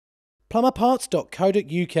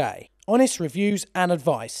plumberparts.co.uk. Honest reviews and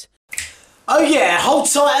advice. Oh yeah, hold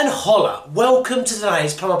tight and holler. Welcome to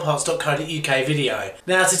today's plumberparts.co.uk video.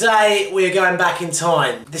 Now today we're going back in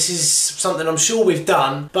time. This is something I'm sure we've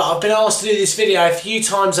done, but I've been asked to do this video a few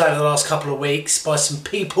times over the last couple of weeks by some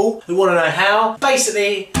people who want to know how.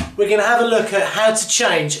 Basically, we're going to have a look at how to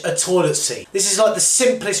change a toilet seat. This is like the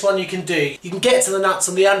simplest one you can do. You can get to the nuts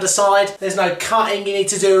on the underside. There's no cutting you need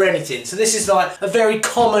to do or anything. So this is like a very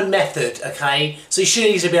common method, okay? So you should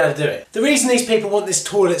easily be able to do it. The reason these people want this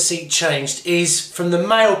toilet seat changed is, from the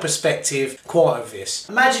male perspective, quite obvious.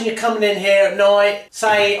 Imagine you're coming in here at night,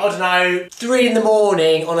 say, I don't know, 3 in the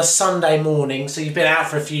morning on a Sunday morning, so you've been out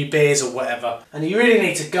for a few beers or whatever, and you really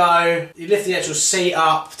need to go. You lift the actual seat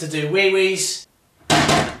up to do wee-wees.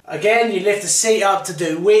 Again, you lift the seat up to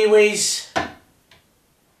do wee-wees.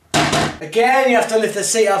 Again, you have to lift the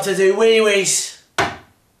seat up to do wee-wees.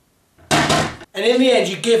 And in the end,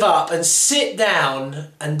 you give up and sit down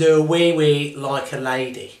and do a wee-wee like a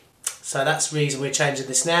lady. So that's the reason we're changing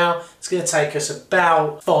this now. It's going to take us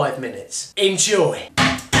about 5 minutes. Enjoy.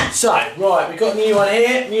 So, right, we've got a new one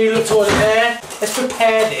here, new little toilet there. Let's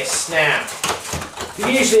prepare this now.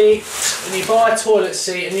 Usually, when you buy a toilet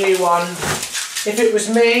seat, a new one, if it was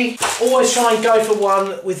me, always try and go for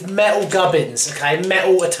one with metal gubbins, okay,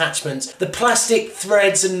 metal attachments. The plastic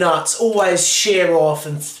threads and nuts always shear off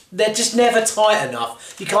and they're just never tight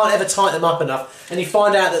enough. You can't ever tighten them up enough, and you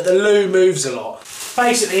find out that the loo moves a lot.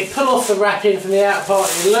 Basically, pull off the wrapping from the outer part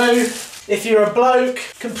of the loo. If you're a bloke,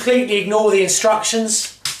 completely ignore the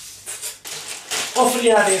instructions. Often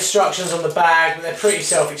you have the instructions on the bag, but they're pretty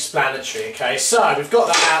self-explanatory, okay? So, we've got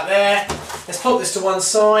that out there. Let's pop this to one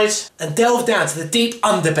side and delve down to the deep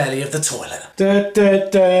underbelly of the toilet.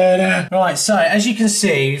 Right, so as you can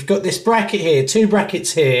see, we've got this bracket here, 2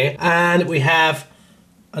 brackets here, and we have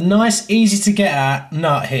a nice, easy to get at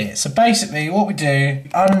nut here. So basically, what we do,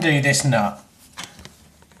 undo this nut.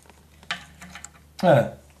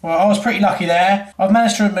 Well, I was pretty lucky there. I've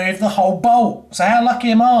managed to remove the whole bolt. So how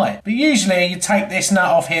lucky am I? But usually you take this nut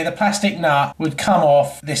off here, the plastic nut would come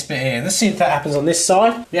off this bit here. Let's see if that happens on this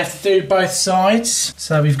side. We have to do both sides.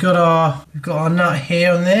 So we've got our nut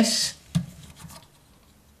here on this.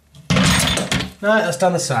 No, that's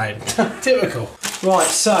done the same. Typical. Right,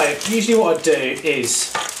 so usually what I do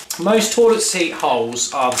is, most toilet seat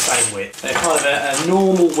holes are the same width. They're kind of a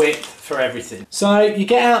normal width for everything. So you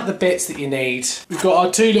get out the bits that you need. We've got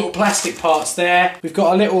our 2 little plastic parts there. We've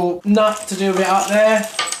got a little nut to do a bit up there.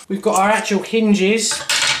 We've got our actual hinges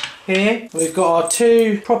here. We've got our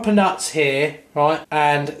 2 proper nuts here, right?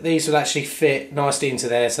 And these will actually fit nicely into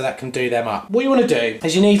there, so that can do them up. What you want to do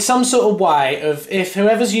is you need some sort of way of, if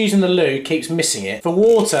whoever's using the loo keeps missing it, for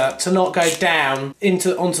water to not go down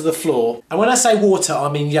onto the floor. And when I say water, I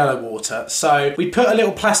mean yellow water. So we put a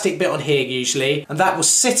little plastic bit on here usually, and that will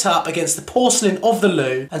sit up against the porcelain of the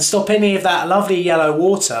loo and stop any of that lovely yellow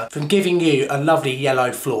water from giving you a lovely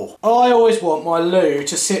yellow floor. I always want my loo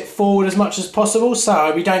to sit forward as much as possible,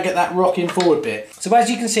 so we don't get that rocking forward bit. So as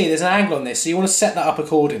you can see, there's an angle on this, so you want to set that up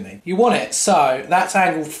accordingly. You want it so that's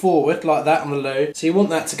angled forward like that on the loo, so you want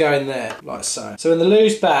that to go in there like so. So when the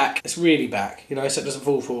loo's back, it's really back, you know, so it doesn't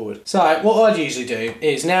fall forward. So what I'd usually do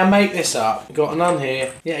is now make this up. We've got none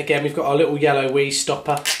here. Yet again, we've got our little yellow wee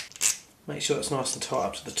stopper. Make sure it's nice and tight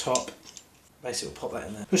up to the top. Basically, we'll pop that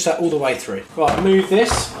in there. Push that all the way through. Right, move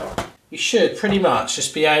this. You should pretty much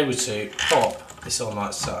just be able to pop this on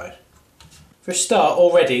like so. For a start,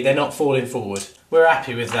 already they're not falling forward. We're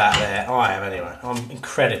happy with that there. I am anyway. I'm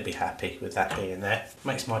incredibly happy with that being there.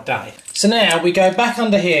 Makes my day. So now we go back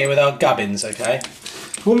under here with our gubbins, okay?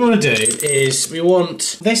 What we want to do is we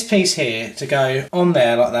want this piece here to go on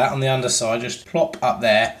there like that on the underside, just plop up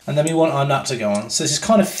there, and then we want our nut to go on. So this is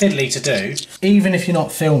kind of fiddly to do, even if you're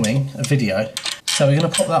not filming a video. So we're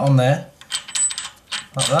going to pop that on there,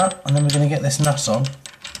 like that, and then we're going to get this nut on,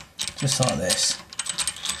 just like this.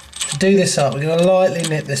 To do this up, we're going to lightly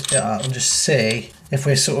nip this bit up and just see if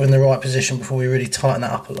we're sort of in the right position before we really tighten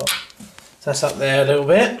that up a lot. So that's up there a little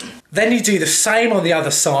bit. Then you do the same on the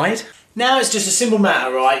other side. Now it's just a simple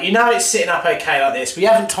matter, right? You know it's sitting up okay like this. We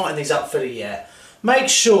haven't tightened these up fully yet. Make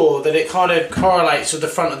sure that it kind of correlates with the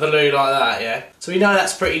front of the loo like that, yeah? So we know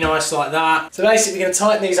that's pretty nice like that. So basically we're going to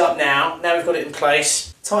tighten these up now. Now we've got it in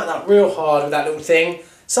place. Tighten up real hard with that little thing.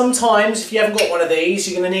 Sometimes, if you haven't got one of these,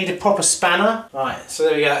 you're going to need a proper spanner. Right, so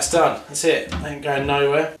there we go, that's done. That's it, ain't going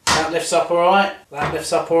nowhere. That lifts up alright, that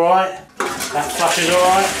lifts up alright, that flushes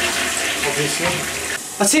alright,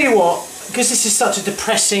 obviously. I'll tell you what, because this is such a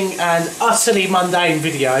depressing and utterly mundane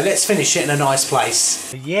video, let's finish it in a nice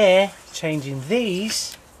place. Yeah, changing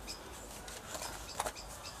these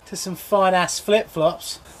to some fine ass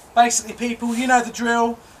flip-flops. Basically, people, you know the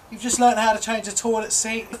drill. You've just learned how to change a toilet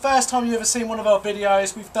seat. The first time you've ever seen one of our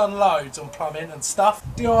videos, we've done loads on plumbing and stuff.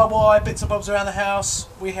 DIY, bits and bobs around the house,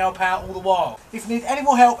 we help out all the while. If you need any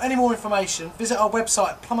more help, any more information, visit our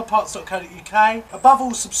website plumberparts.co.uk. Above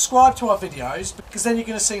all, subscribe to our videos, because then you're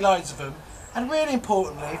going to see loads of them. And really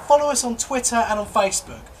importantly, follow us on Twitter and on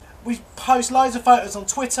Facebook. We post loads of photos on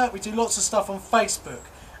Twitter, we do lots of stuff on Facebook.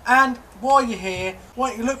 And while you're here, why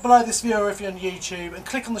don't you look below this video if you're on YouTube and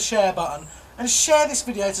click on the share button and share this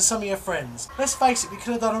video to some of your friends. Let's face it, we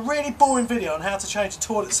could have done a really boring video on how to change a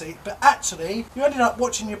toilet seat, but actually you ended up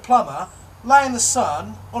watching your plumber lay in the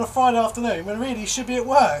sun on a Friday afternoon when really you should be at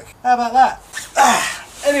work. How about that?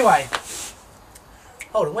 Anyway,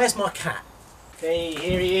 hold on, where's my cat? Okay,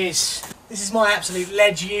 here he is. This is my absolute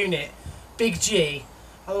ledge unit, Big G,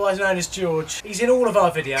 otherwise known as George. He's in all of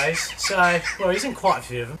our videos, so, well, he's in quite a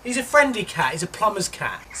few of them. He's a friendly cat, he's a plumber's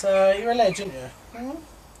cat. So, you're a ledge, aren't you?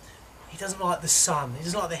 He doesn't like the sun, he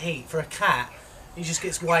doesn't like the heat. For a cat, he just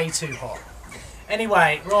gets way too hot.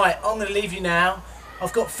 Anyway, right, I'm going to leave you now.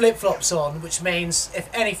 I've got flip-flops on, which means if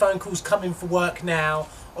any phone calls come in for work now,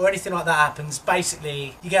 or anything like that happens,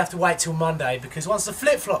 basically, you're going to have to wait till Monday, because once the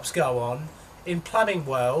flip-flops go on, in plumbing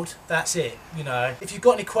world, that's it, you know. If you've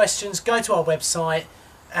got any questions, go to our website,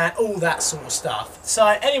 and all that sort of stuff. So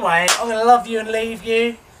anyway, I'm going to love you and leave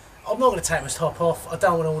you. I'm not going to take my top off. I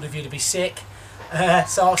don't want all of you to be sick.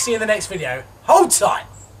 So I'll see you in the next video. Hold tight!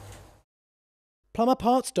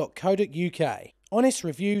 plumberparts.co.uk. Honest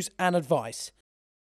reviews and advice.